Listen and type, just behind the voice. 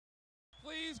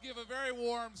give a very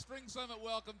warm Spring Summit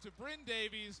welcome to Bryn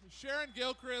Davies, Sharon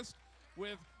Gilchrist,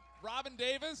 with Robin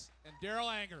Davis and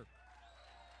Darol Anger.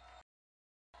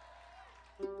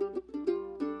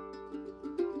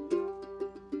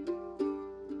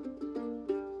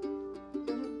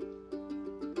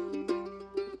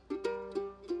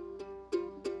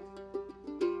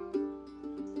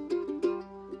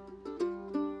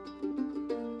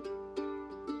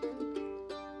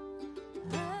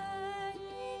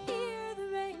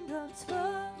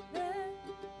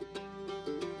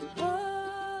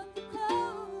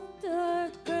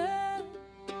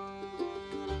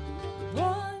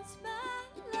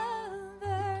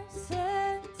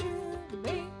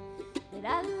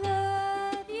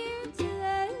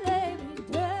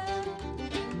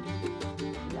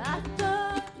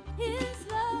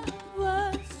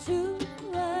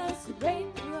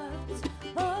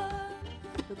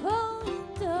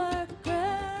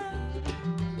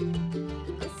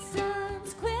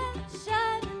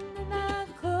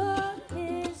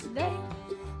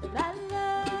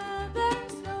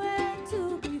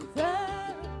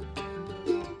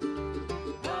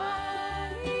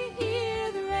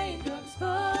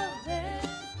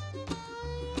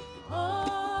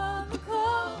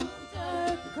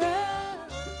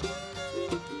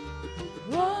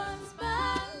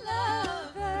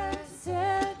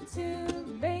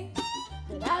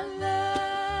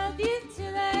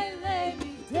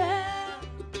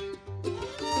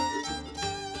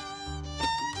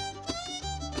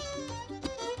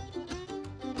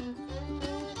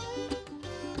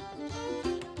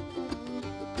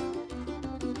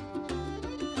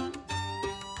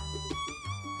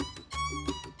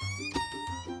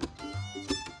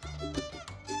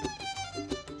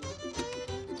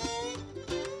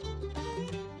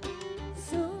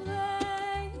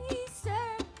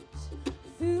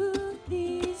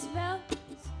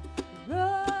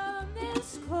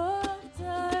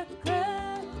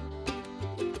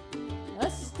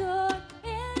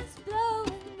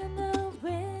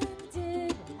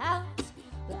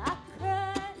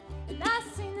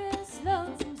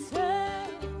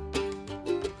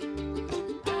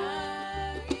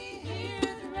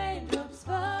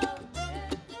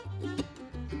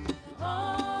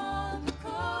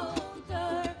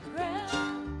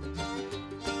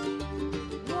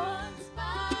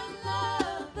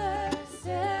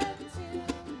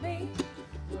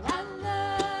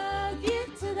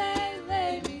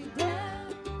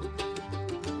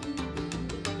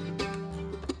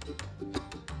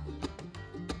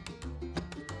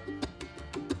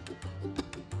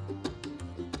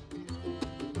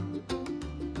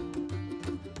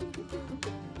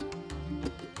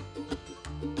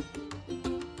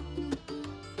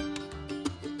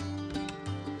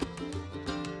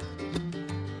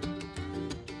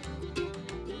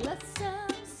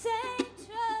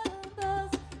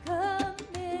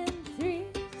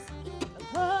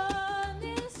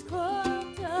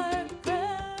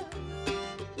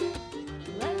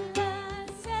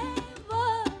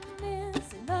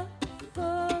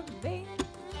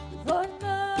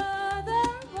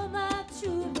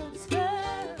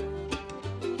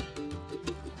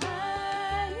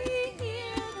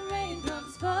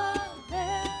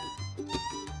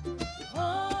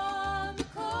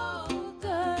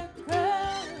 Cry.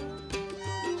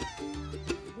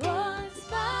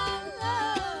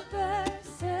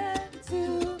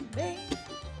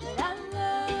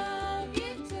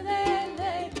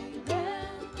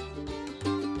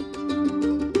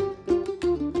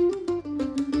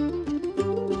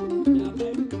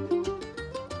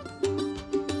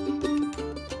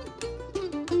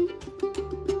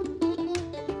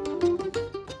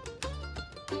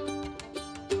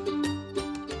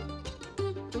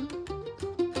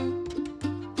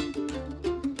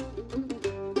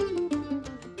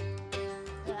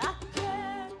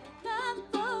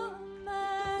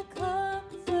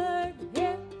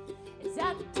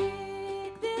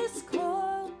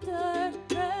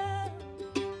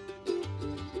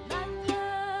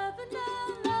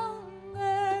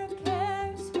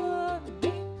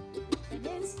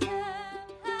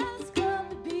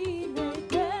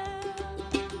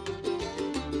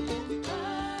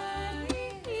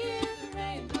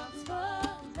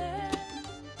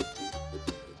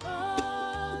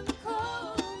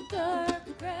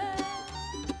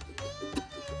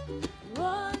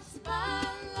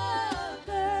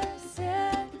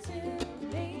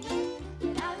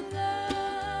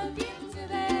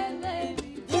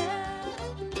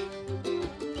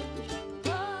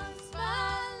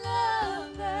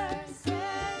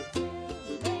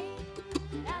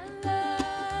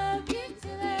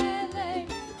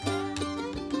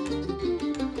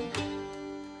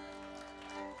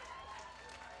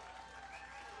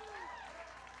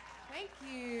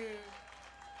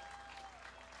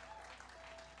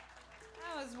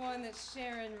 that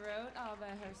Sharon wrote all by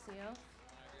herself.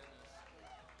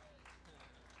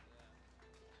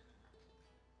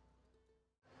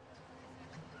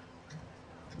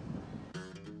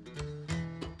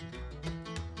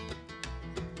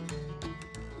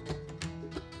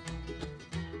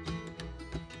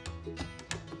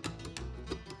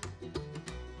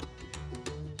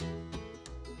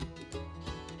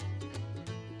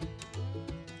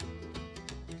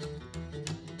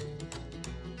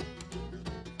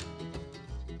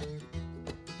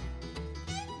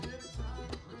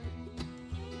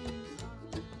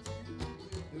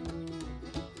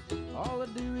 All I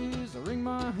do is wring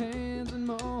my hands and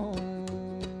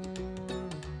moan.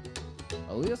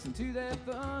 I listen to that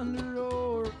thunder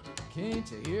roar.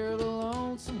 Can't you hear the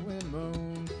lonesome wind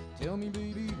moan? Tell me,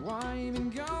 baby, why you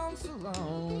been gone so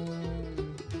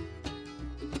long?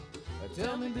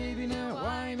 Tell me, baby, now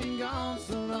why you been gone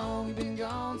so long? You been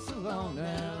gone so long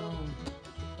now.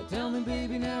 Tell me,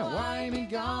 baby, now why you been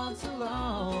gone so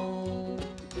long?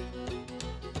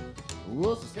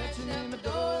 Wolves are scratching at my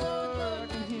door. I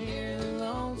can hear the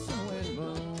lonesome wind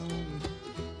moan.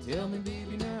 Tell me,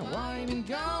 baby, now why you been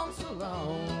gone so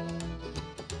long?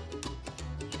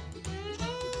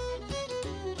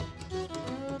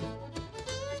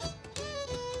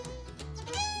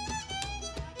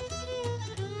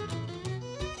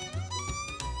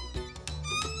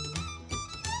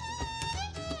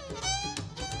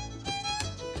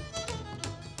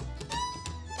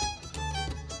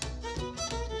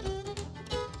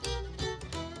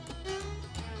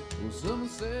 Someone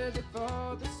said they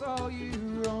thought they saw you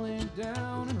rolling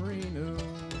down in Reno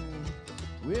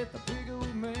with a big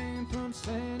old man from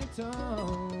San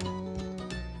Antonio.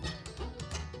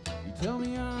 You tell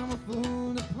me I'm a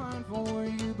fool to pine for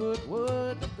you, but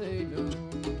what do they know?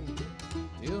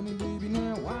 Tell me, baby,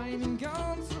 now why you been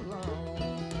gone so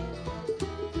long?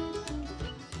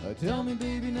 Tell me,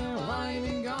 baby, now why you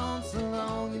been gone so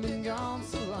long? You been gone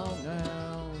so long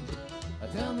now.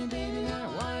 Tell me, baby, now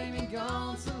why you been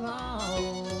gone so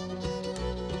long?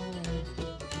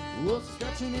 Wolves are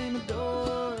scratching in the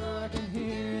door. I can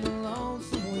hear the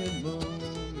lonesome wind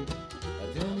moan.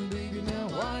 Tell me, baby, now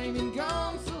why you been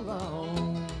gone so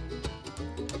long?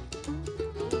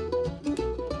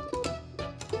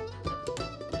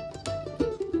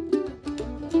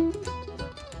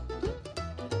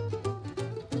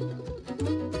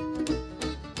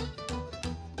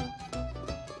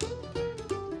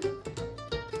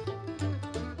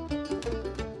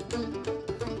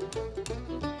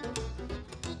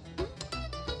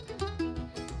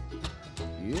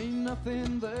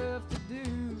 Nothing left to do.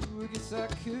 I guess I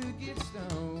could get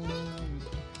stoned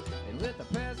and let the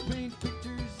past paint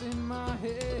pictures in my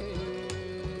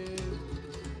head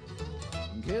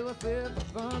and kill a fifth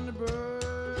of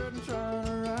Thunderbird and try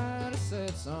to write a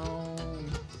sad song.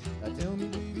 Tell me,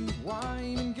 baby, why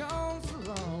you been gone so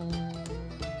long?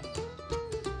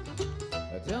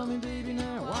 Tell me, baby,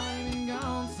 now why you been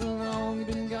gone so long? You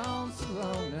been gone so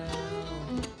long now.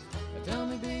 Tell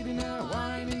me, baby, now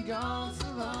why you been gone so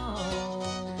long?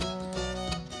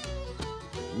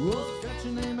 Wolves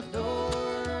scratching at my door.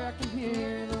 I can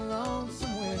hear the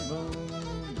lonesome wind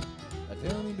moan.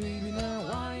 Tell me, baby,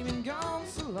 now why you been gone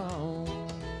so long?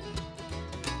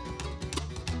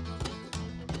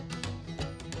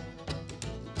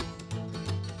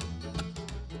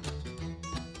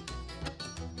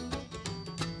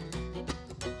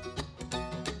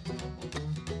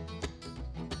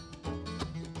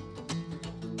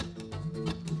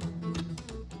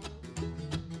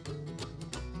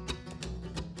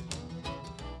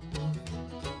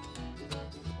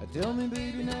 Tell me,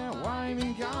 baby, now why you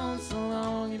been gone so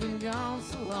long? You been gone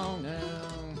so long now.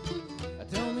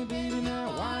 Tell me, baby, now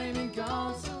why you been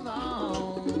gone so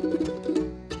long?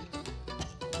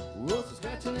 Wolves are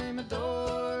scratching at my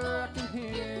door. I can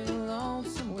hear the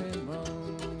lonesome wind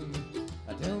moan.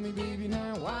 Tell me, baby,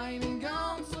 now why you been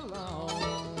gone so long?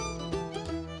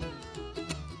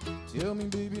 Tell me,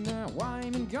 baby, now why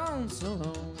you been gone so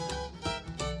long?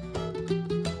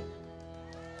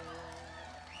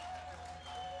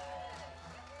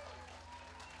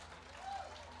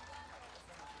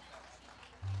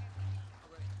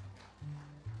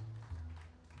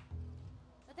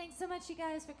 Thanks so much, you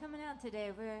guys, for coming out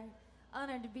today. We're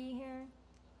honored to be here,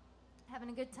 having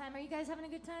a good time. Are you guys having a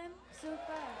good time so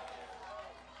far?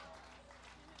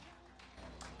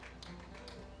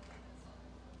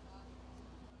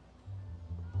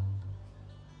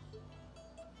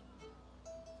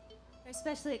 We're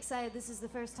especially excited. This is the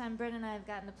first time Bryn and I have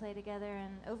gotten to play together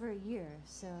in over a year,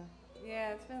 so.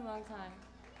 Yeah, it's been a long time.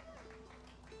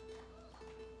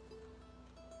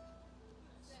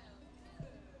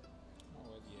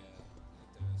 Oh, yeah, it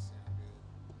does, yeah.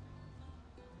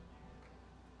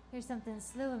 Here's something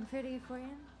slow and pretty for you.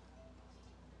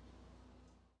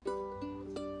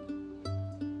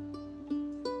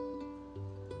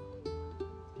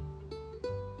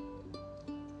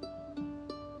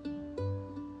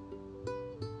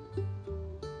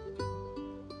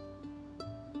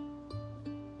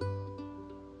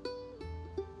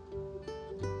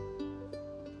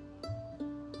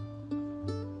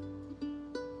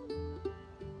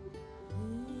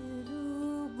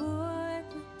 Little boy,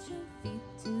 put your feet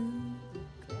to the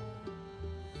ground.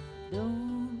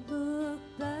 Don't look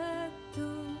back,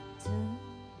 don't turn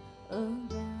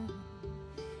around.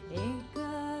 Ain't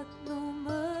got no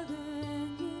mother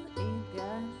and you ain't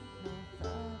got no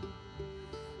father.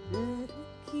 Better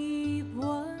keep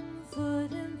one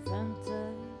foot in front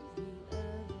of the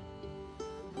other.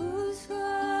 Who's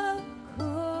gonna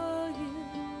call you?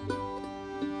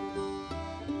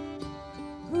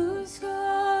 Who's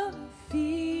gonna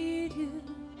feed you?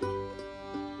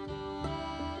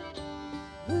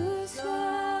 Who's gonna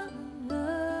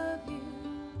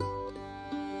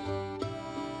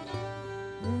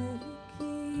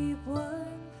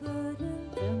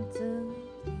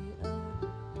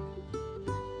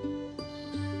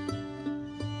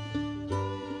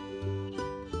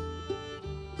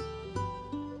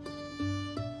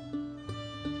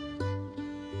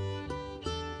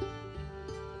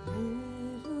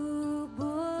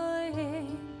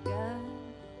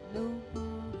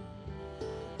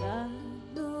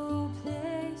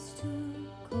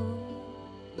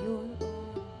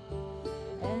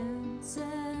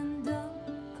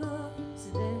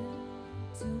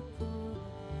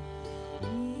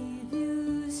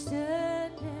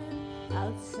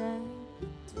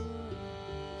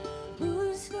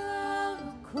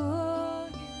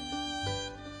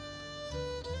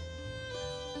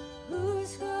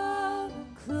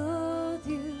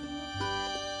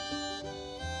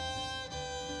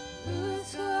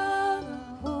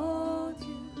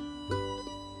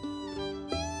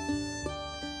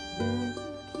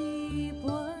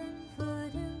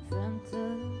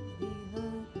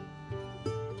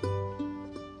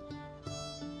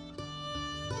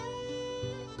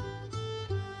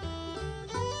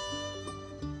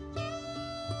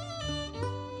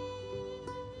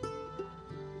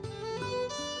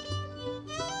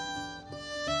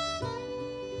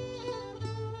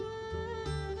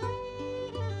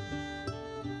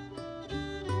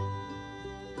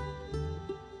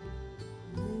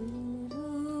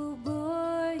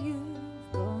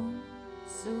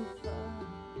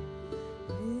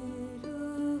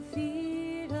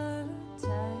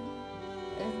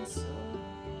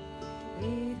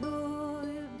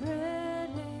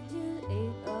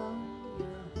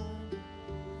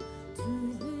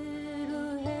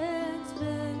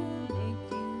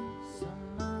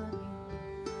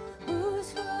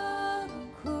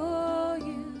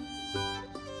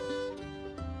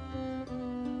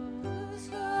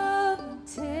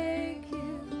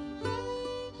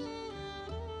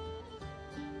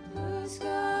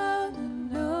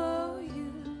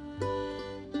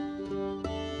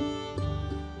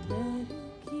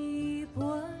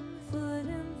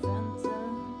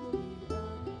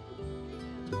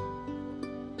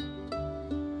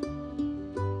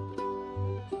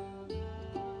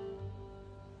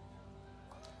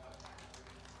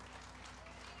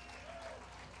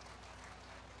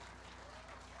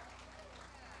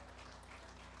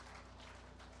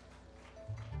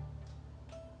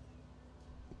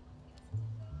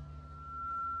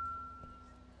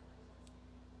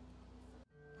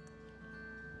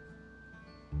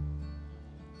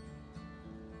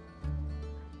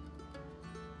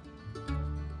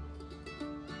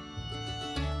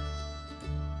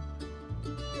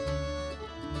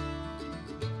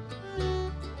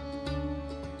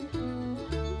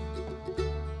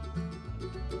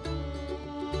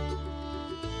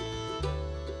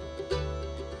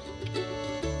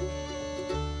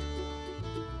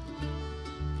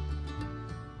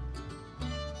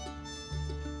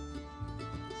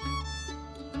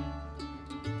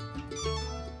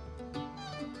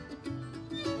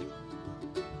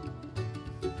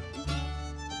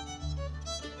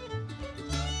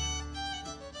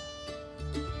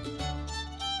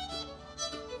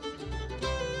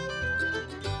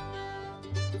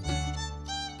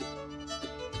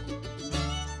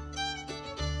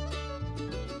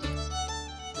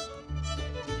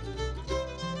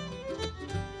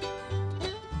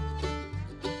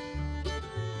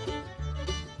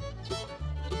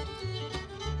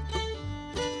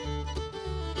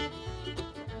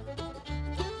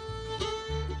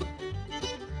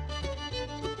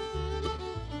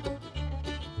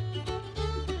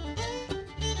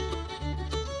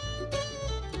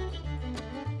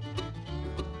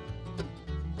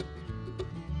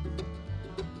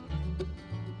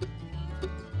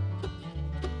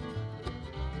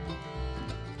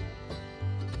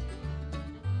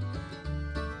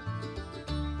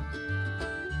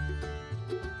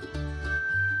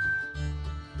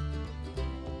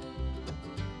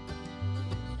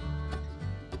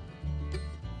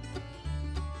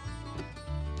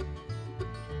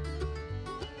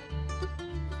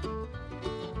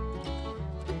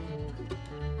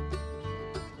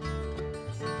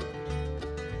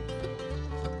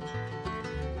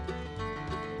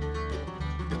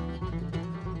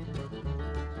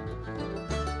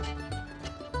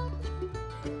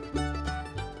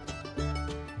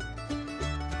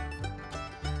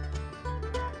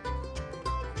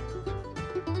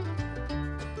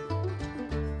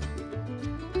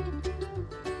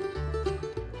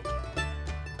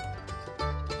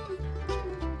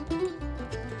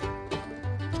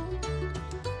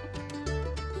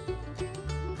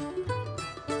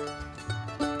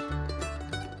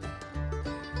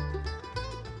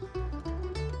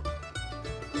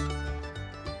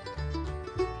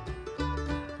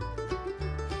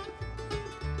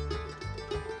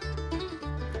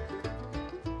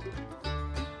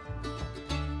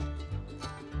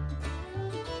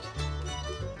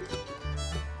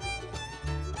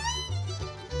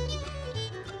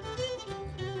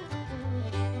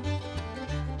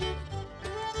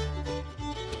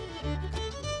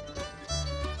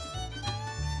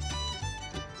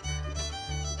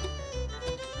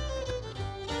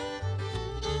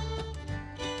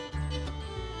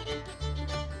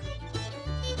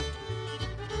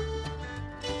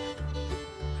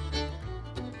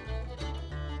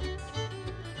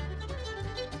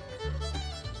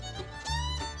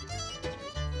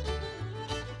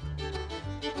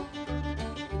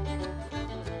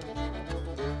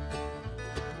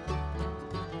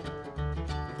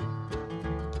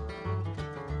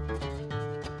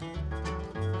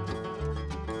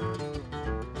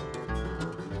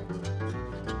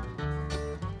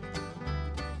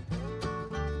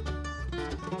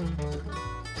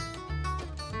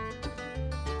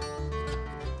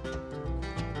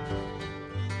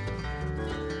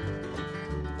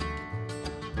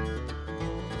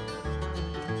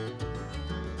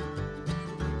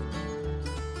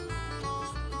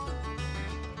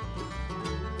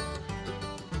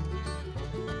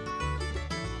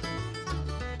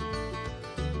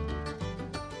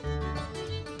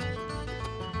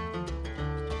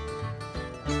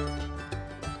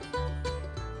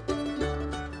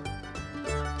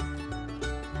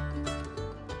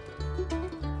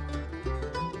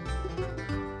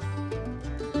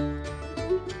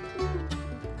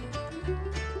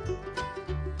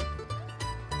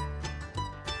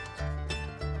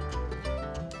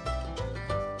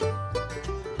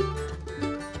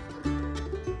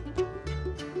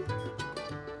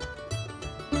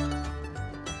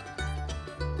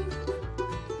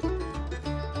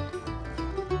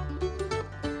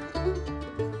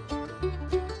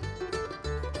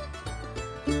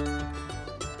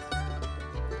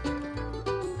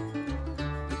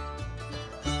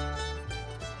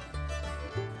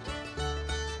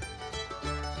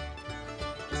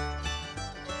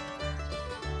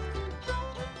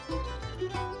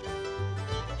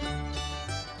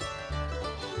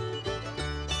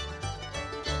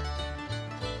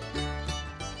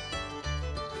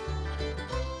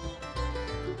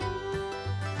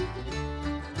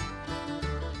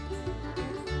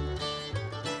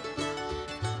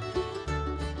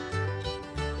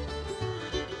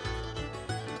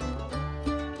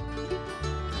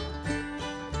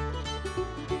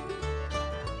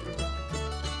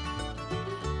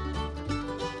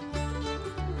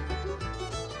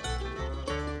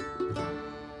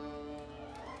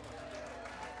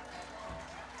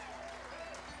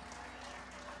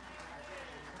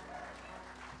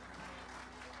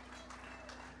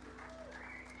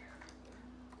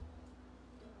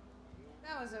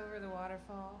goes over the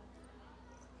waterfall.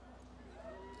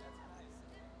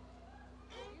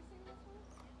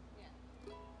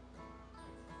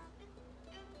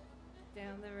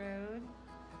 Down the road.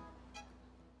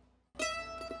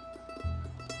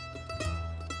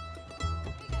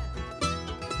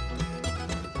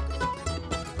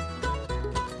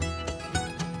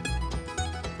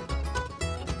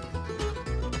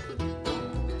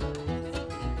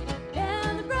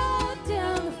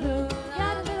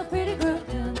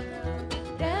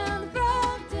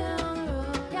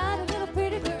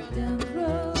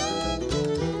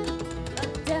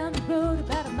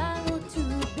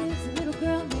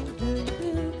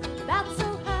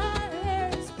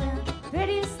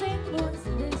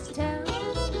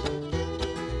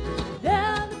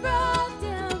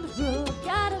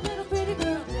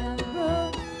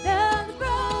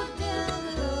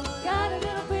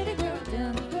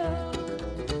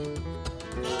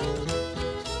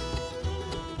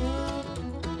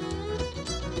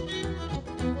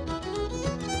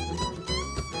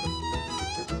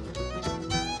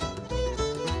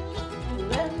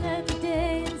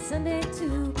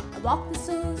 Walk the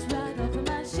soles right over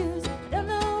my shoes. I don't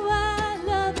know why I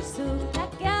love her so.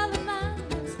 That gal of mine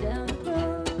lives down the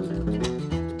road.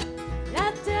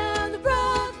 Right down the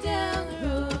road, down the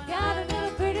road. Got a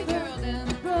little pretty girl down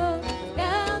the road.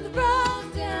 Down the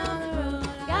road, down the road.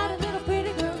 Got a little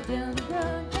pretty girl down the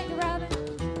road. Thank you, Robin.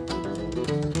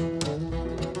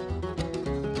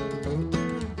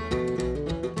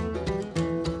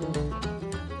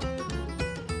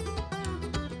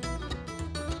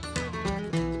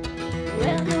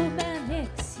 Well, old man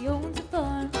Hicks, he owns a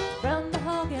farm. From the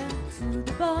hog out to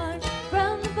the barn,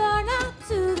 from the barn out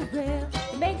to the rail.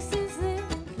 He makes his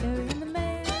living carrying the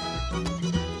mail.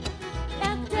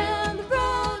 Now down the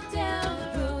road,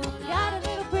 got a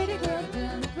little pretty girl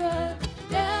down the road.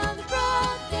 Down the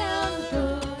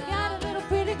road, got a little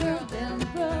pretty girl down the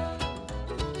road.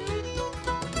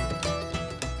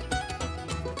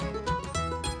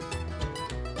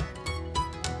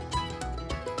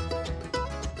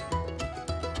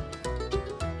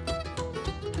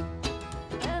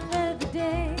 And every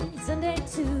day, Sunday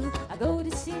too, I go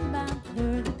to see Mount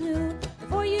Hurley Blue.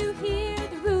 Before you hear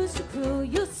the rooster crow,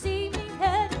 you'll see me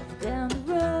head down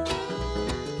the road.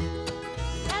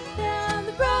 And down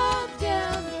the road,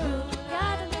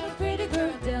 got a little pretty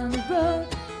girl down the road.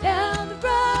 Down the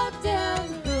road,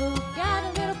 got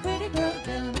a little pretty girl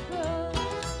down the road.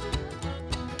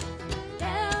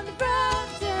 Down the road,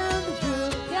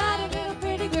 got a little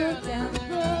pretty girl down the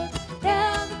road.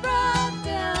 Down the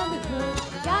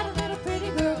road, got a little pretty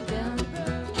girl down the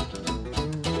road.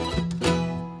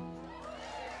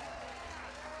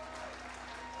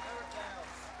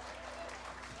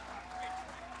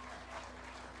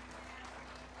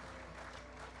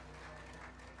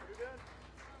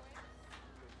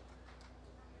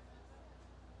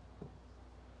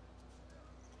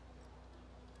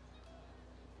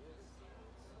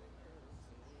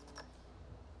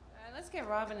 Let's get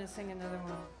Robin to sing another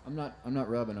one. I'm not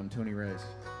Robin. I'm Tony Rice.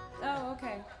 Oh,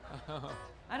 okay.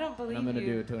 I don't believe And I'm gonna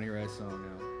you. do a Tony Rice song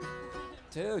now.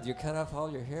 Dude, you cut off all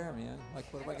your hair, man.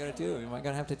 Like, what am I gonna do? Am I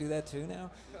gonna have to do that too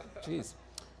now? Jeez.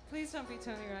 Please don't be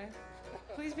Tony Rice.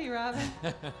 Please be Robin.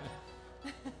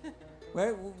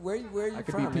 Where are you I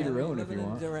could from? be Peter man? Are you Rowan if living you in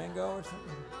want. Durango or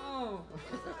something? Oh.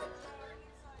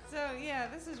 So, yeah,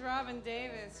 this is Robin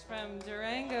Davis from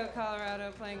Durango,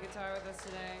 Colorado, playing guitar with us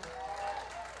today.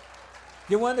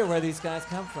 You wonder where these guys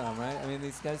come from, right? I mean,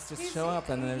 these guys just He's- show up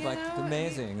and they're you like know,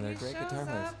 amazing. he They're great shows guitar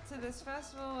players. up to this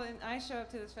festival, and I show up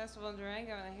to this festival in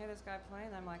Durango, and I hear this guy playing.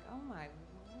 I'm like, oh my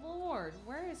Lord,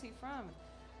 where is he from?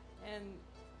 And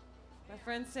my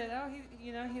friend said, oh,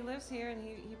 he lives here and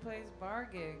he plays bar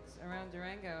gigs around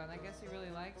Durango, and I guess he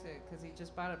really likes it because he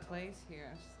just bought a place here.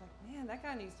 I was just like, man, that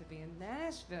guy needs to be in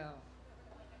Nashville.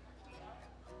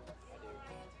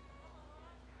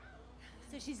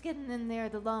 So she's getting in there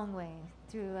the long way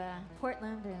through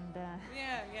Portland and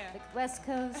Yeah. the West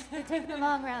Coast. They're taking the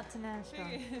long route to Nashville.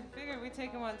 Figured we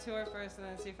take him on tour first and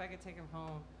then see if I could take him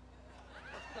home.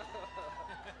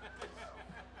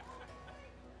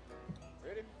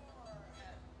 Ready?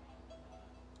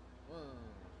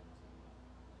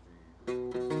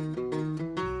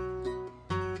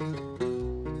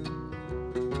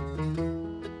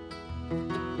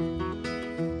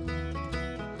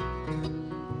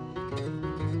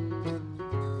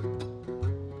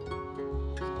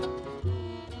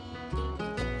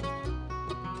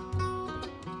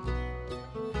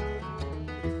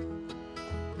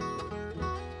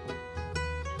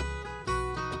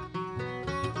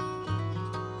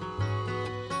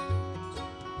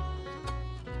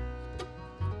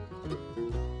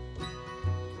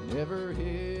 ever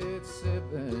hit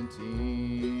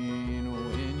 17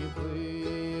 when you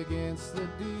play against the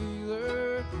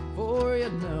dealer, for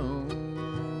you know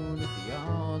that the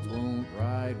odds won't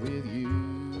ride with you.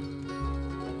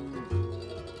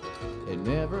 And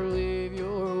never leave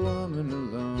your woman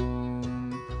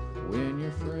alone when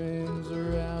your friends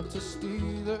are out to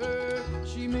steal her.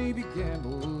 She may be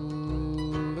gambled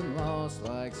and lost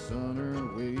like summer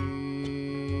wages.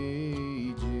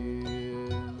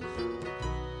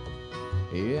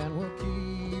 And we'll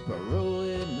keep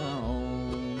rolling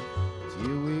on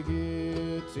till we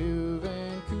get to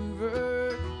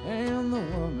Vancouver, and the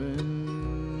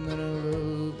woman that I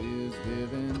love is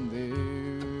living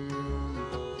there.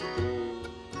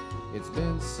 It's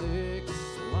been 6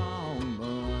 long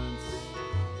months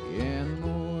and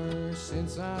more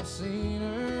since I've seen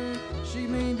her. She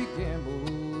may be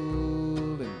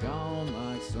gambled and gone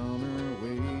like summer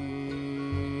wages.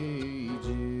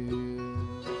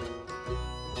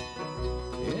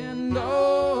 And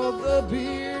all the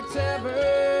beer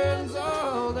taverns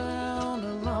all down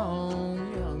along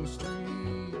Young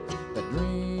Street, the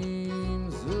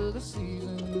dreams of the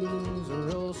seasons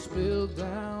are all spilled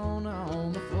down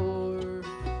on the floor.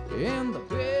 And the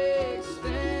big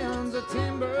stands of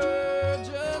timber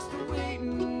just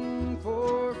waiting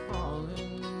for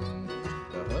falling.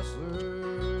 The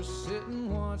hustlers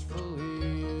sitting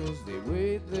watchfully as they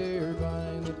wait there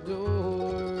by the door.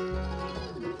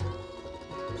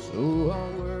 So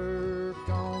I'll work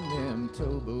on them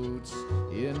towboats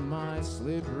in my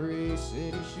slippery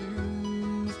city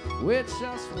shoes, which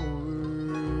I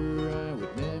swore I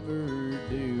would never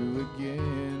do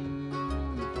again.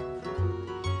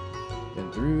 And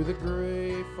through the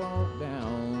gray fog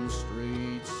down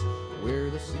streets where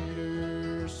the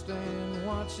cedars stand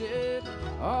watch it,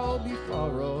 I'll be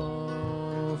far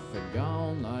off and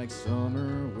gone like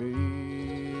summer wages.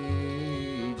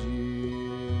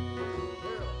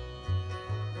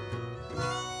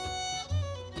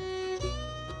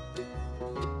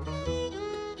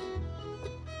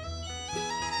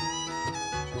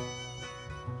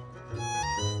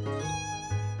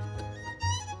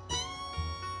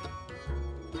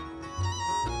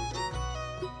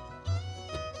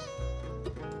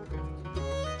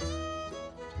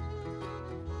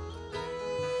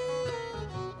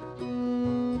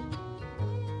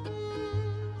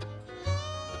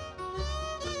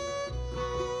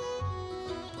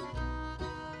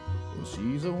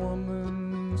 She's a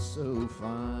woman so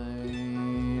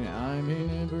fine, I may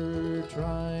never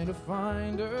try to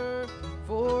find her,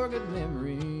 for good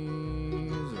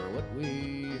memories are what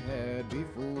we had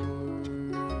before,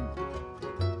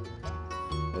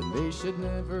 and they should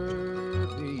never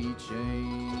be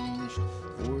changed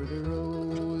for the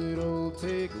road it'll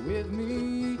take with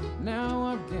me. Now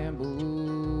I've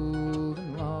gambled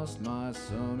and lost my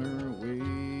summer wages.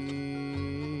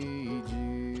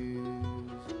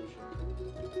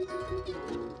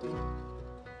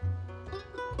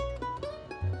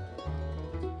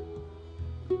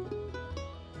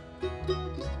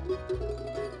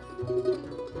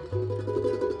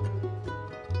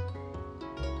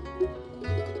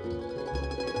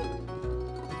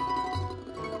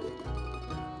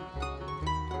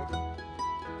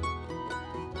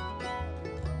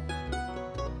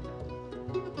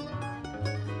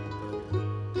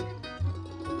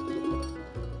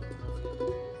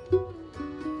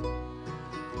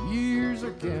 Years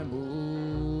are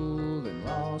gambled and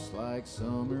lost like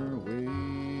summer wages.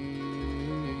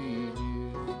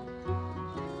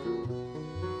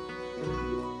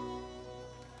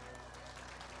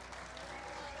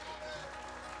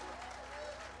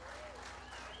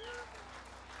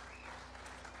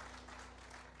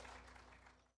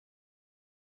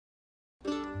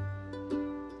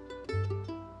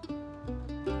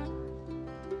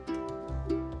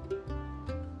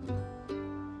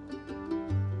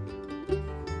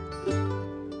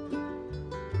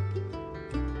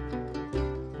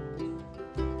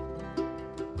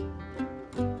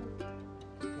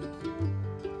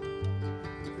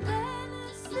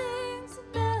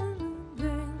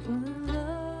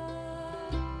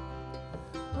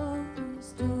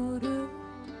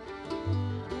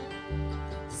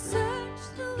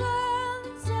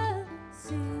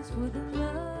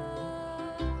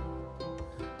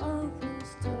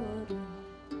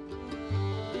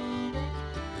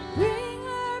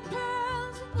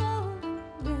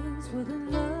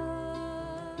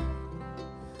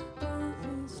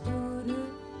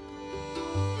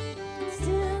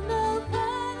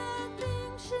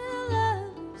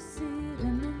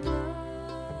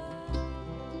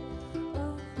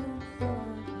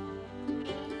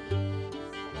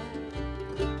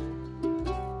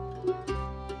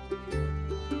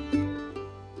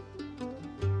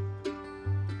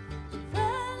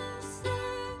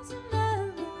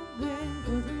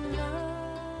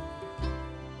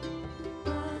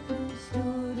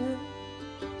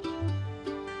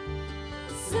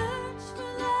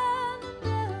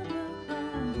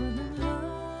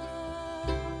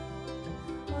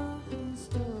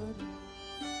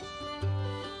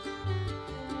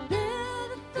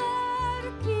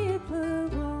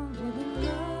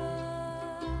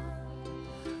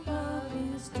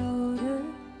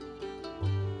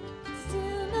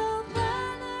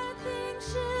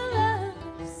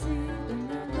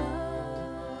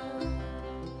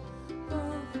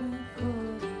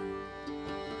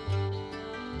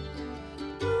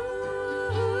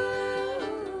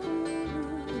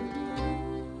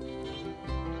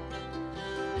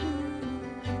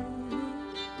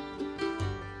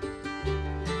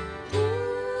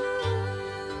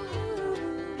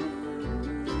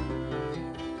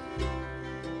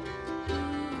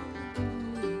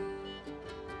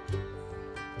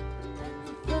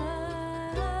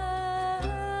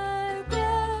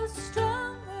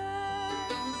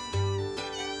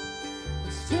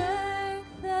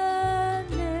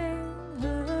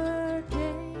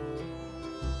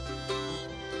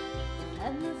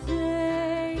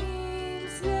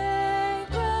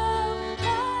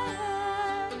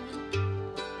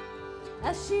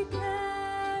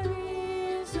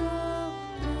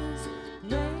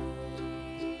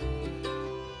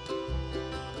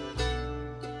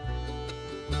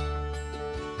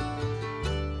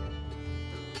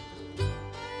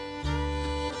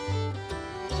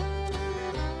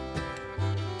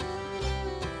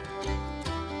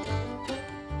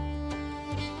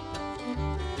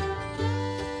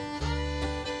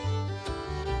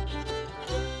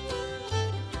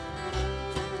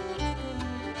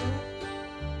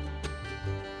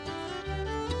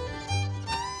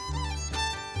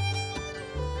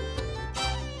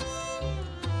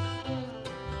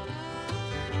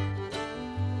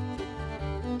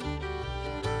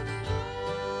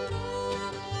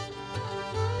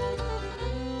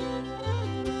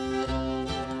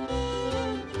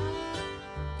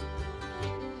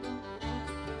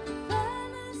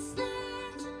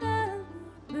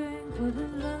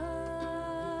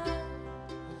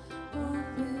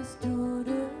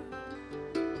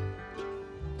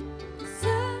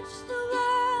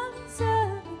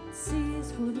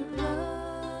 for the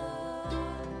love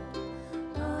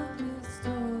of his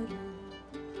daughter.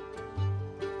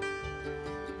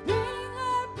 Bring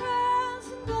her pearls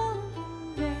and golden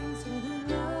rings for the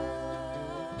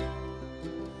love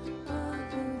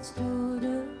of his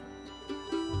daughter.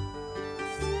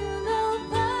 Still no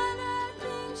finer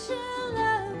thing she'll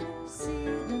ever see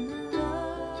than the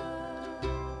love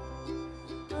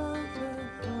of her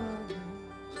father.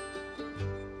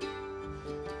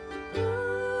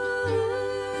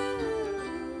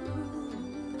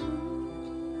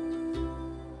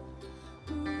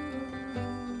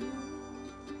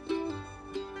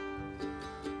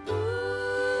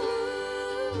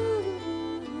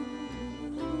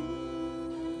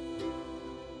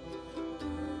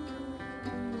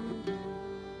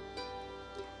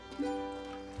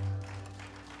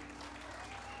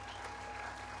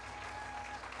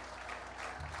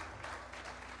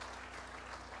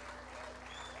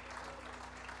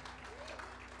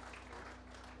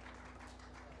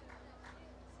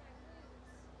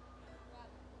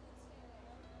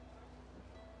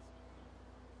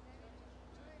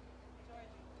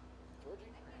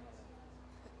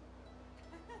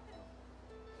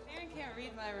 Sharon can't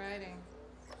read my writing.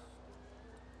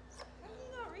 How do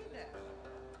you not read that?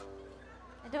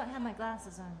 I don't have my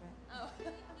glasses on, but Oh.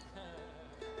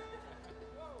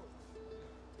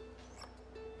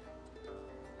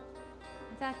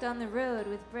 in fact, on the road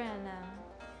with Bryn,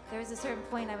 there was a certain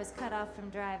point I was cut off from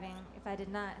driving if I did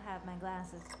not have my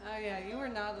glasses. Oh yeah, you were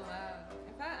not allowed.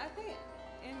 In fact, I think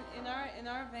in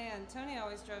our van, Tony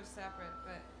always drove separate,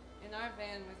 but in our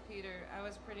van with Peter, I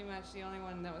was pretty much the only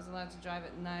one that was allowed to drive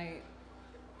at night,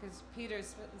 because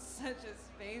Peter's such a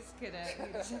space cadet.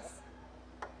 He'd just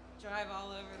drive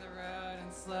all over the road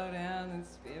and slow down, and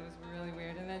it was really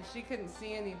weird. And then she couldn't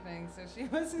see anything, so she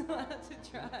wasn't allowed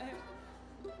to drive.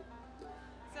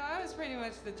 So I was pretty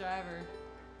much the driver.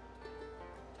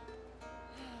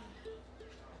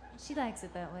 She likes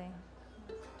it that way.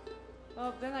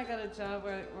 Well, then I got a job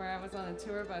where I was on a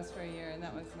tour bus for a year, and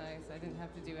that was nice. I didn't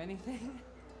have to do anything.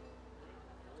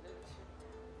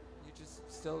 You just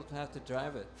still have to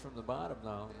drive it from the bottom,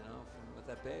 though. You know, with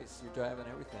that bass, you're driving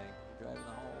everything. You're driving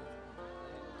the whole.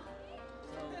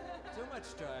 So too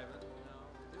much driving, you know,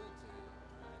 do it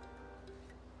to you.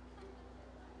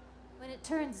 Right? When it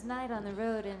turns night on the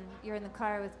road and you're in the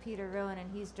car with Peter Rowan and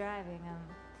he's driving,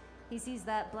 he sees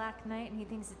that black night and he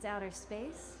thinks it's outer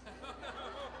space.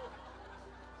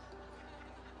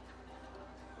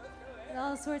 And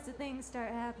all sorts of things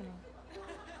start happening. Let's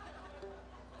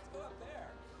go up there.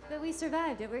 But we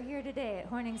survived it. We're here today at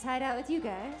Horning's Hideout with you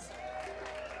guys.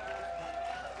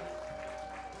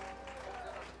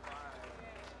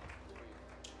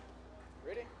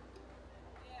 Ready?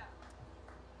 Yeah.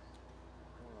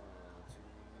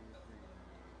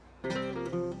 1, 2,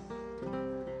 3.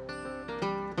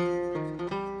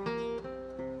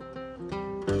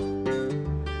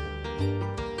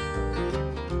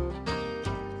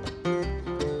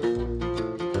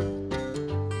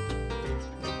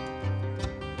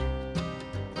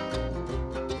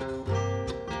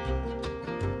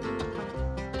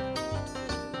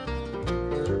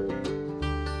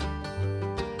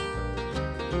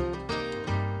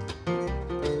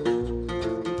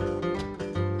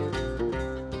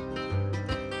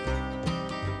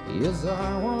 As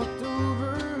I walked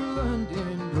over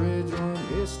London Bridge one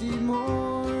misty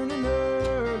morning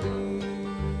early,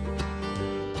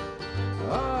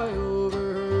 I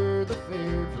overheard the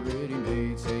fair pretty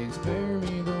maid saying, "Spare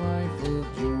me the life of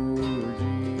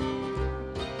Georgie.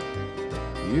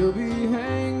 You'll be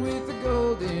hanged with a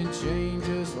golden chain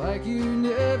just like you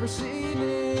never seen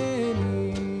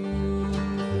any."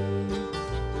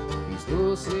 He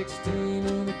stole 16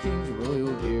 of the king's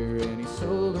royal gear and he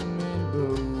sold them in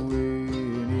Bowie.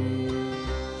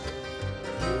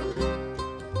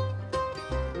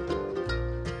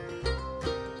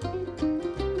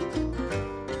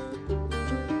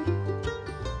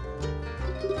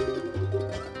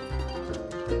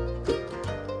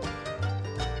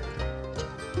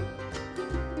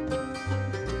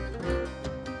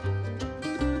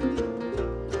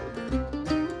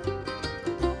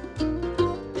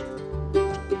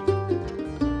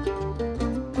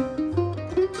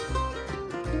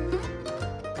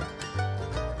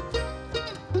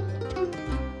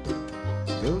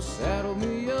 Go saddle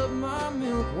me up my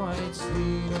milk white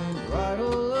steed and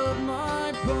bridle up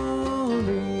my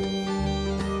pony,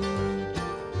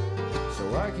 so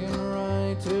I can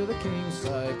ride to the king's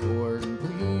high court and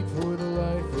plead for the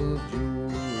life of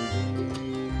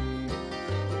Georgie.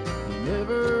 He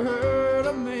never hurt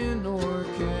a man nor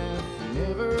calf, he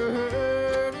never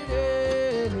hurted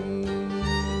any,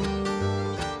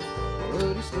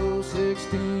 but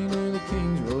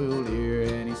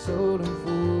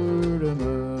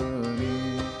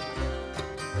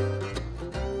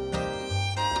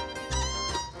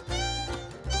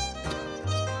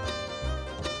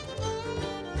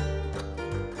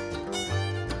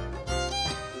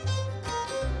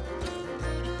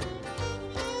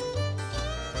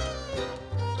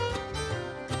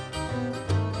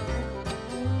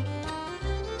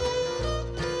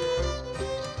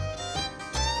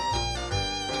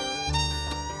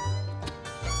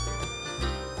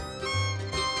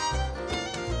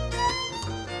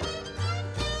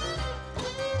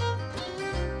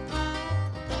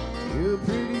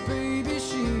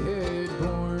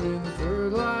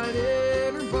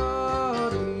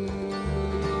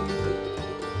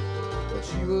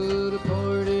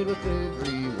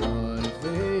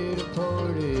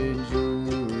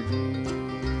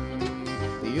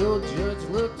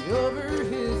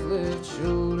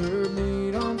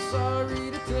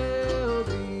sorry to tell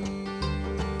thee,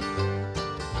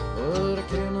 but I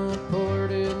cannot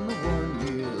pardon the one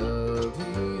you loved.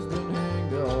 He's been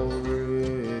hanged already.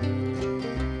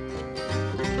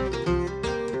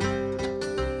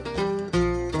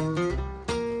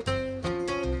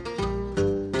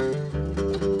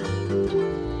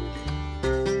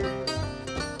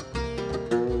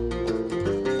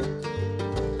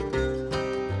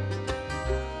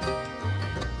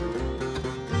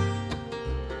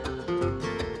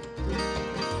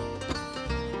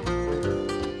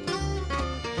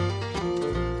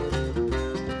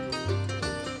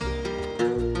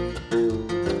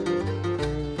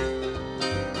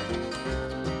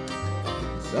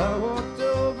 So I walked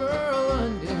over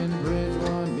London Bridge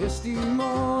one misty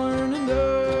morning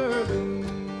early.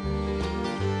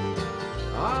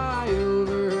 I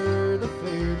overheard the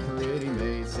fair pretty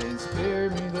maid saying, "Spare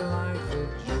me the life of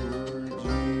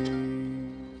Georgie."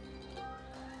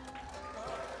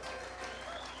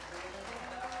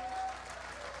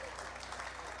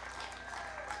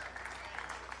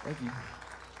 Thank you.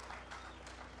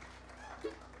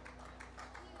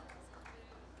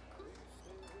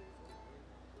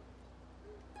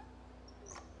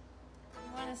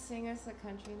 You want to sing us a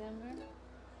country number?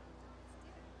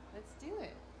 Let's do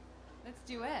it. Let's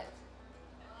duet.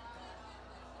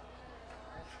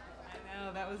 I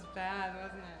know, that was bad,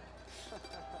 wasn't it?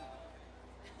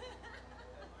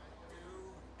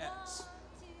 X.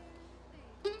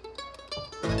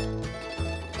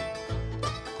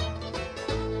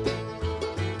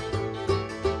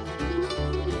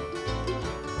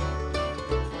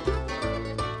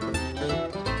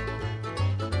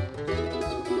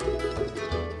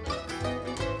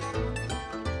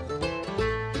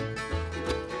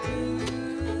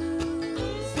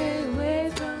 Stay away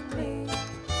from me.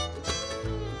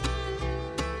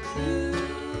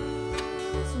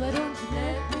 Please, why don't you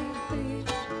let me be?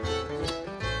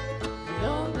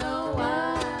 Don't know why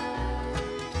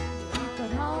you keep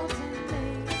on haunting me.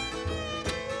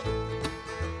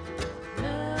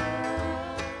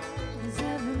 Love is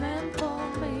never meant for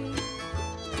me.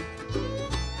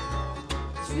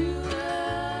 True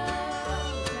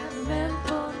love is never meant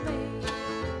for me.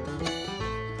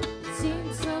 It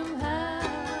seems somehow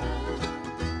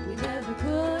we never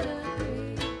could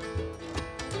agree.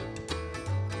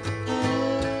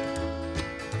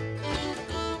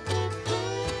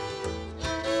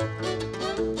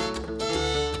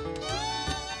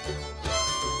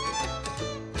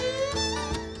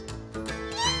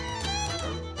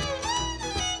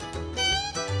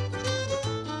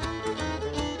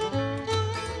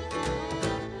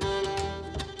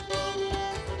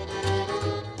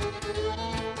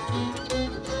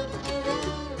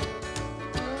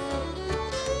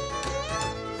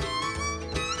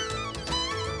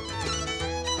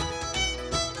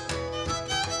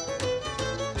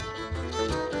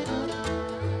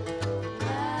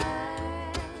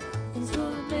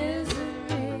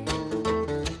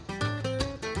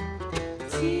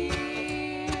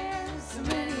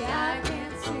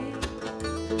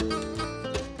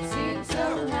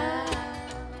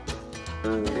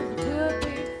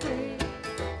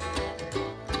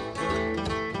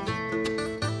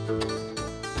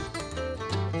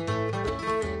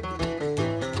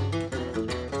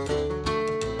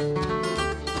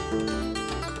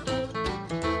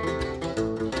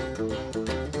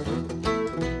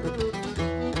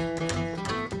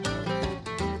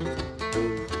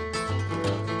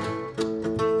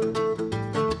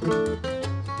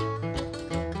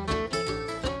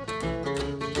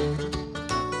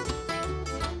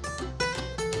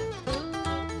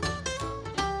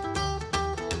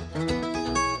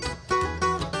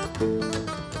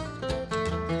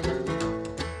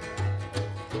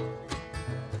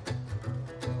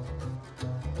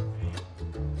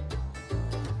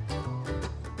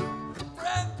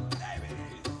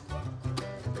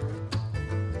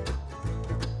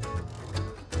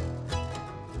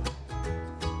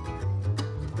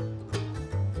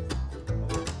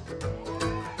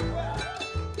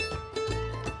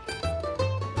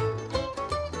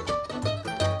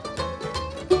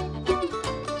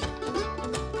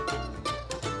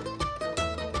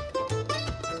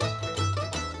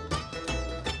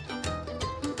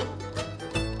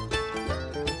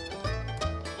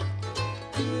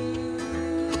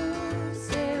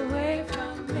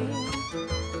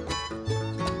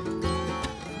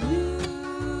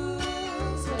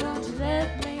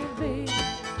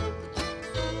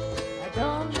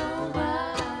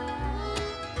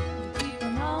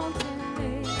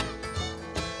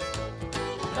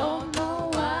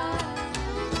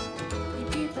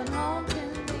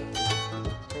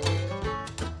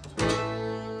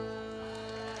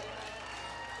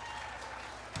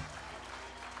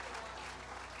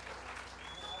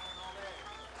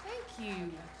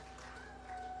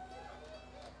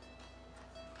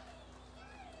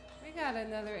 We got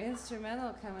another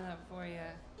instrumental coming up for you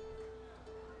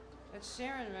that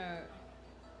Sharon wrote.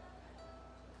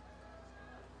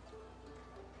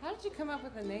 How did you come up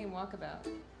with the name Walkabout?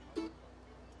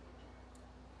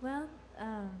 Well,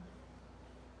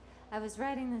 I was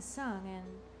writing this song, and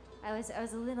I was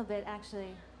a little bit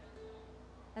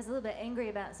angry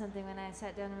about something when I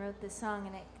sat down and wrote this song,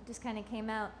 and it just kind of came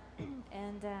out.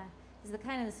 And it's the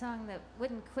kind of the song that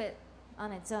wouldn't quit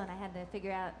on its own. I had to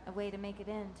figure out a way to make it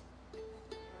end.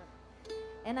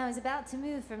 And I was about to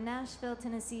move from Nashville,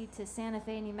 Tennessee to Santa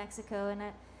Fe, New Mexico, and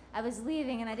I was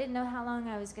leaving, and I didn't know how long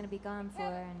I was going to be gone for,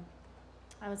 and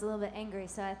I was a little bit angry,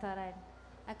 so I thought I'd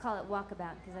call it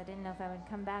Walkabout, because I didn't know if I would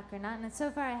come back or not, and so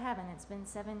far I haven't. It's been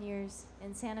 7 years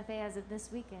in Santa Fe as of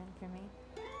this weekend for me.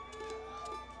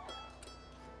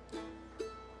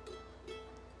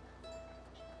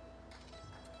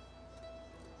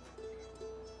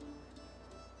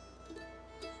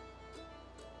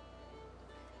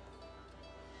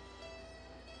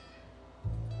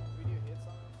 We do hits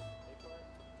on this A part?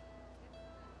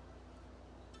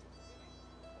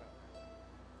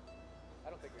 I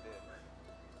don't think we did.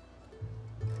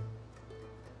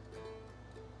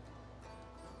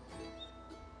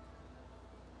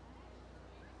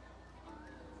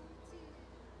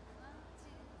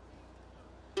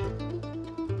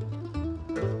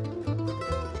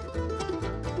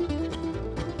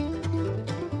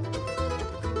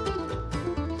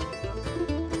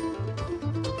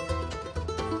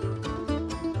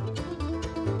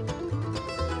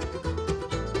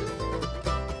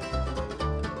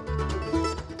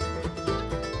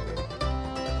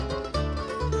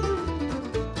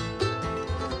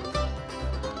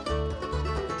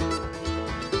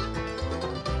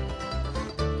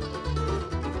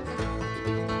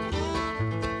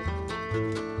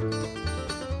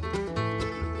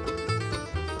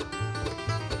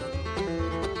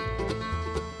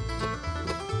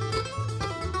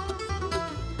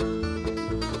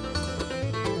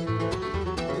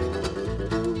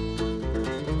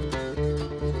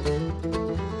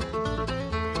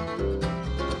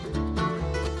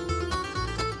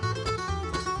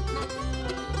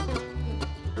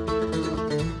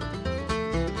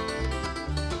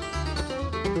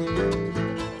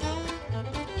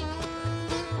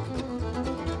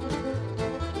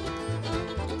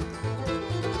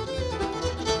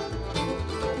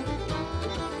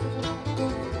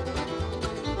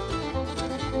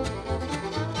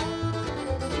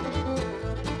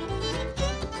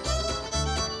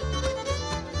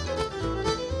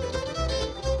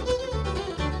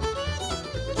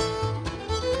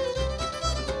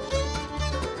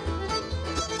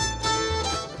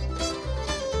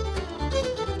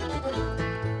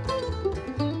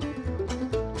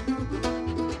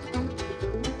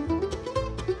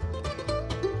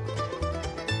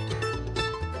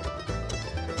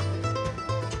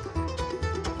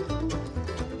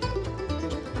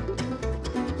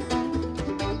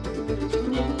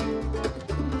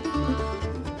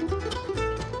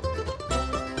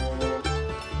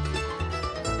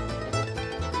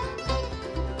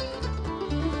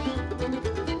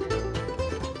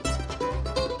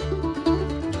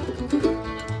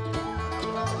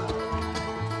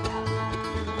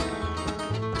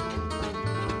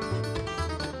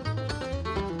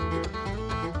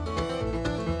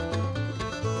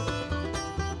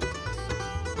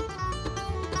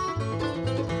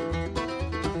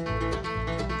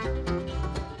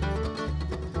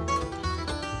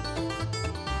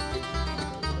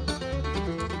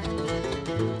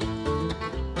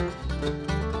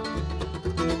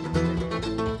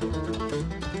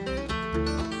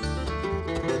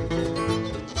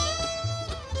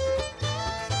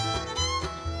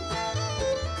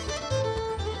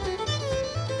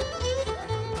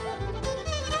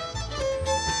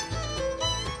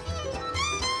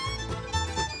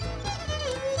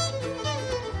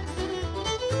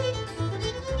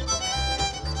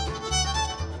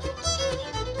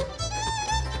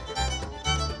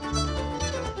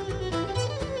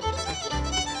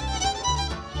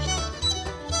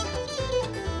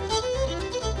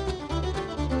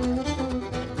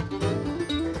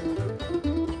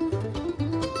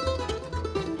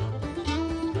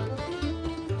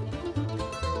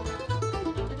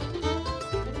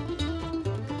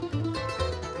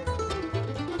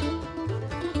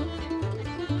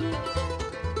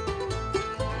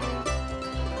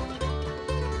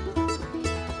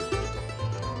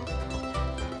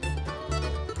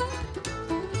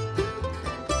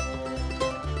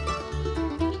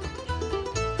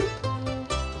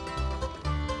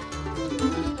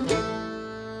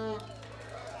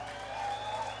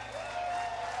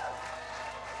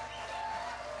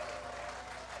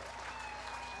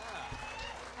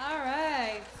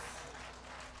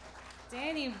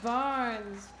 Danny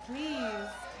Barnes, please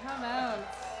come out.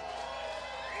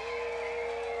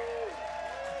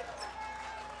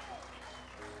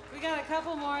 We got a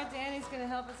couple more. Danny's going to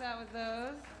help us out with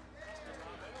those.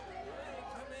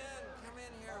 Come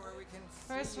in here where we can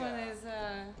First see one ya. is Come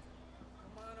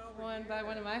on over one here. by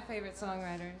one of my favorite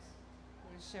songwriters,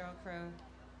 who is Sheryl Crow.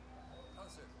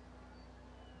 Closer.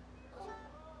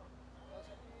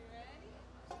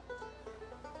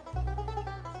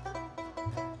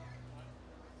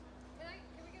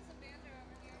 Can we get some banjo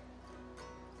over here?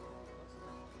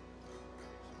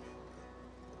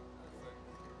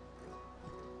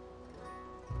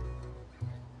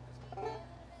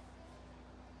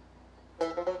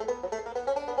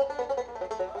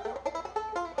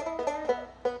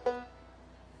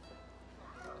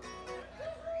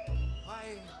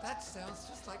 Why, that sounds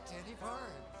just like Danny Barnes.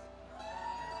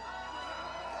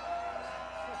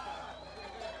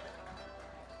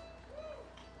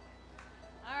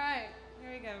 All right,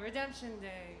 here we go. Redemption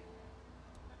Day.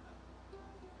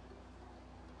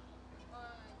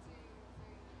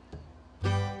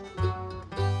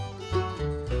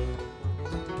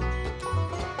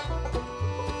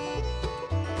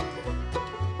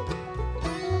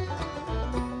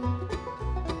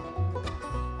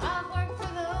 I've worked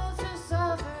for those who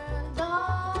suffer and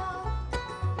long,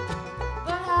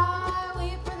 but I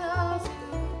weep for those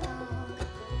who come.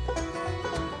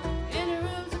 In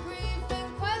rooms of grief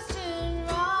and question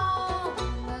wrong,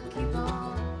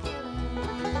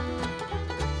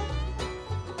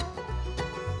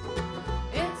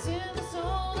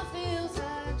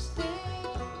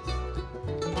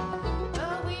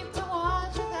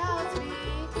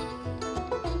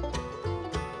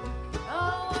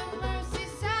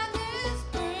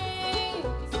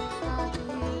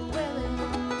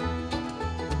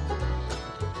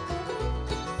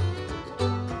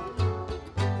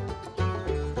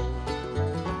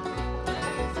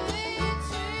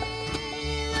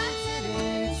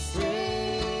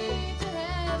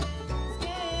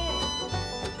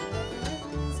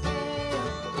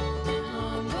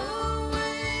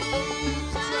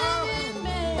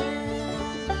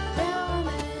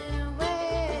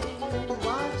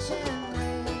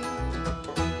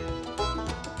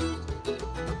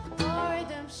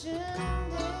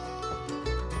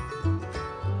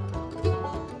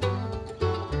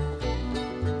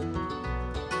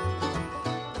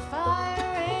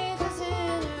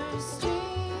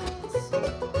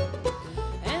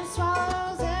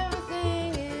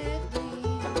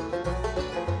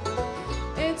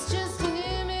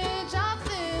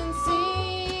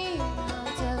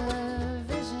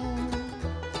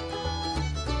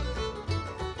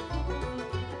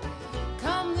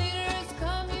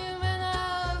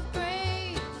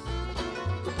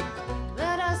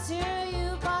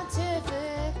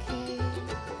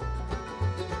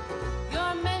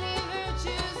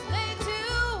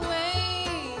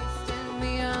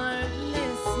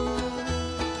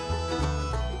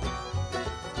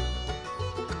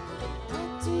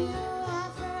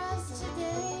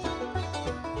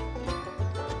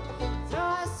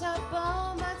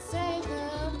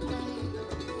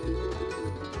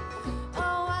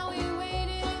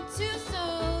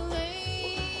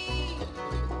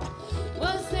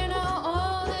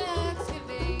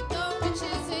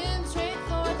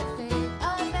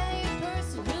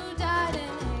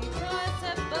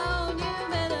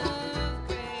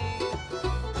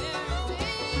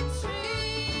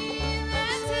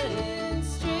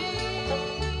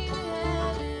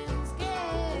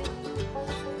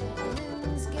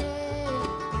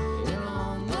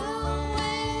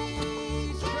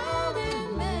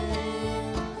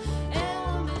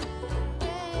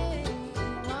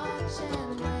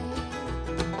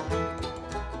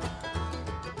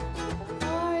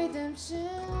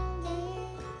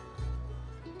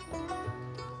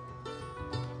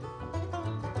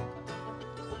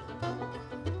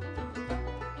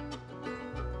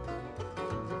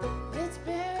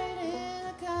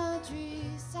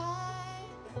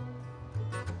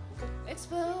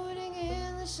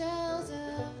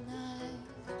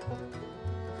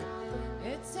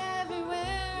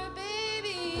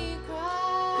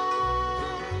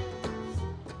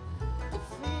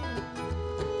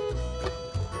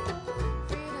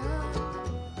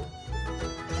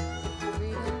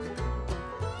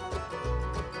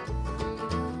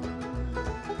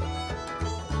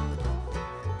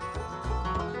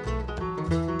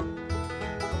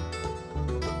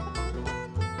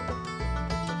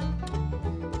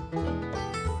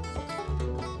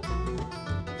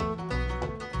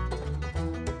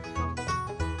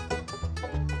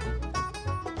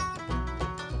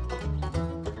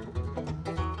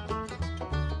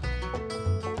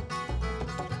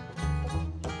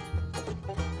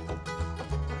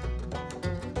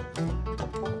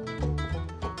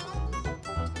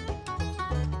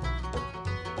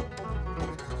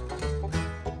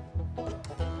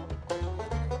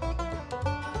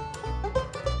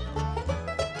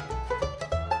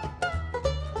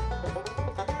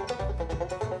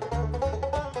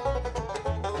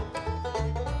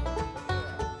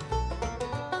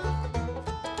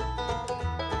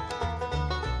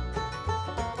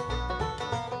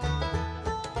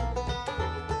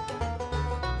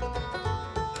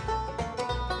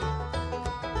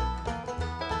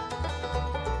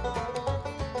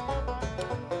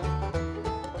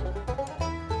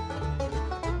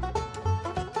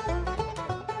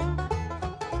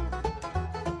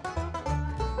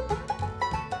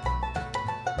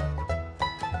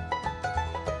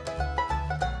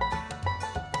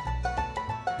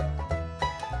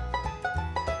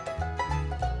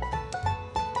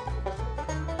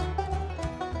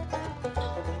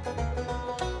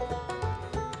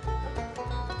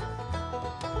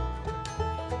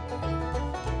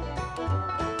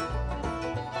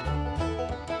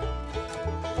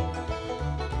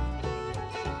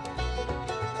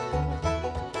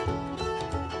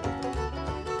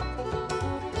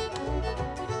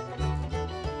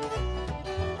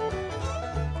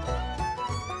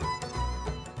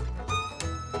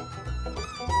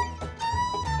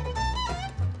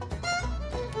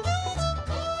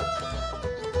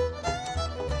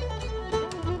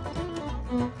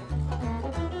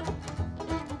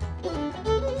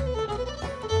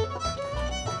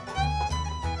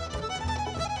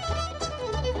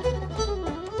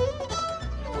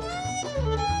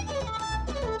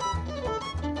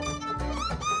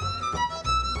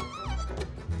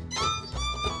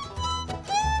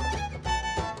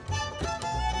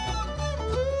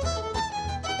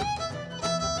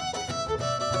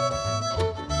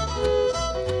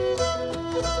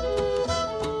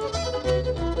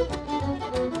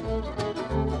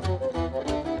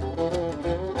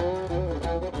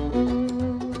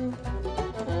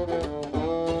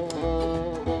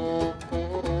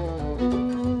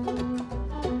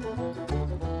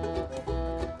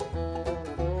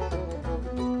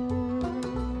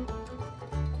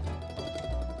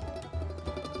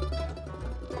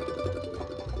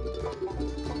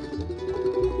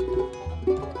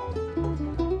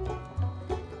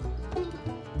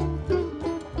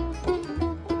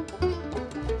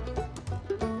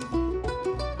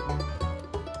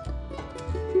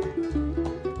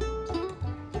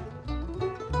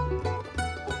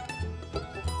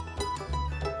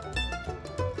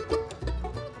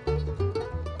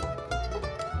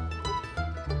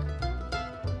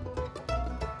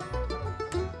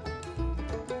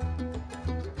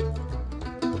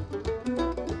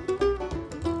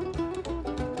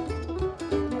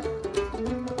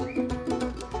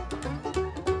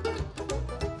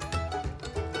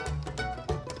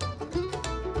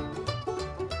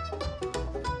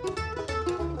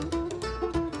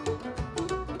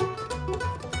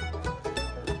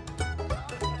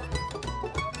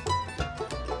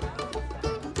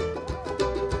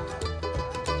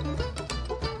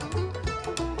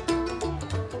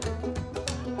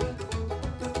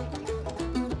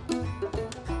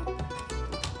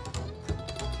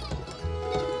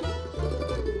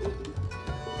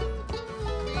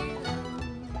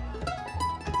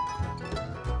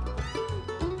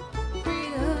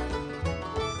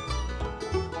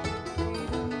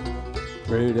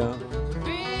 Freedom.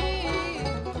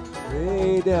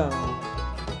 Freedom.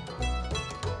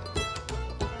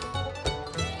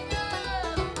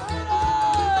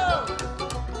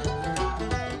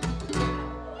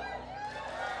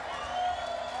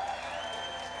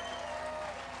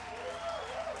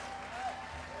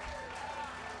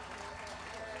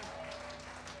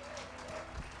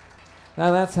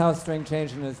 Now that's how string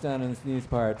changing is done in these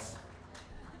parts. Is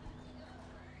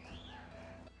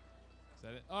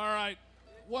that it? All right.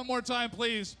 One more time,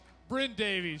 please. Bryn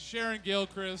Davies, Sharon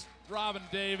Gilchrist, Robin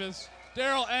Davis,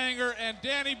 Darol Anger, and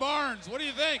Danny Barnes. What do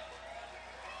you think?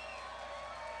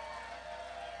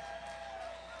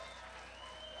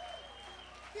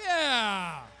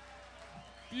 Yeah.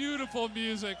 Beautiful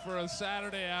music for a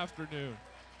Saturday afternoon.